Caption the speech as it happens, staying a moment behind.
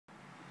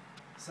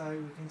So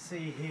we can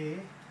see here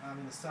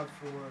in the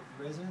subfloor of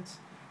the residence,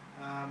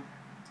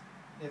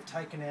 they've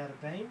taken out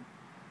a beam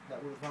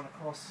that would have run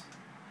across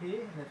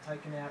here, and they've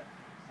taken out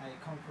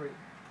a concrete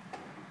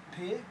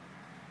pier.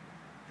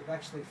 They've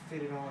actually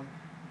fitted on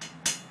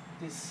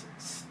this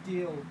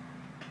steel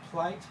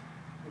plate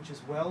which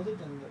is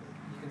welded, and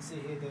you can see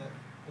here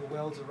the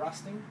welds are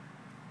rusting.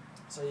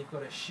 So you've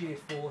got a shear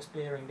force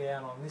bearing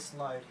down on this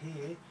load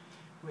here,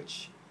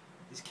 which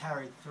is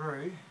carried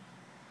through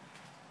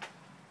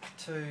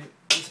to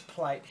this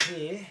plate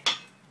here,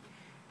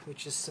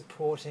 which is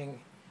supporting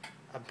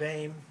a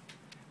beam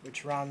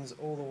which runs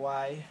all the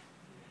way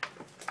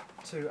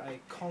to a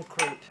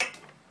concrete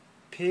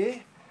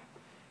pier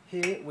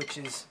here, which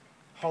is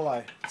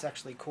hollow. It's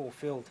actually core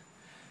filled.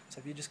 So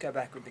if you just go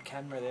back with the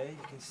camera there,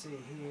 you can see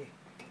here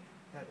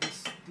that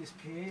this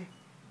pier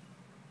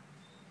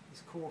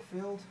is core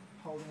filled,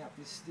 holding up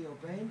this steel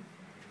beam.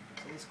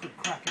 So this could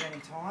crack at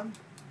any time.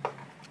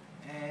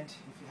 And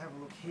if you have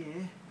a look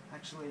here,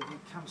 actually if you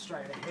come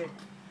straight ahead,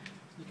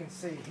 you can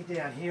see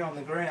down here on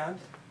the ground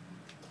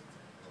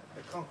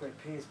the concrete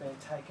pier has been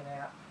taken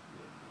out,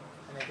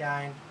 and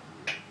again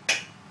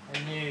a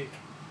new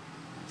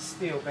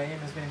steel beam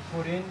has been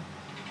put in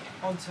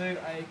onto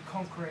a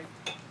concrete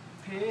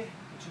pier,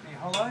 which should be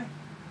hollow.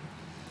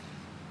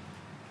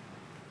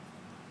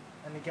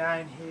 And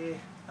again here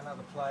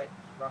another plate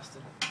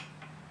rusted.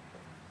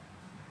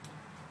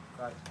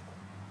 Great.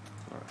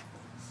 All right.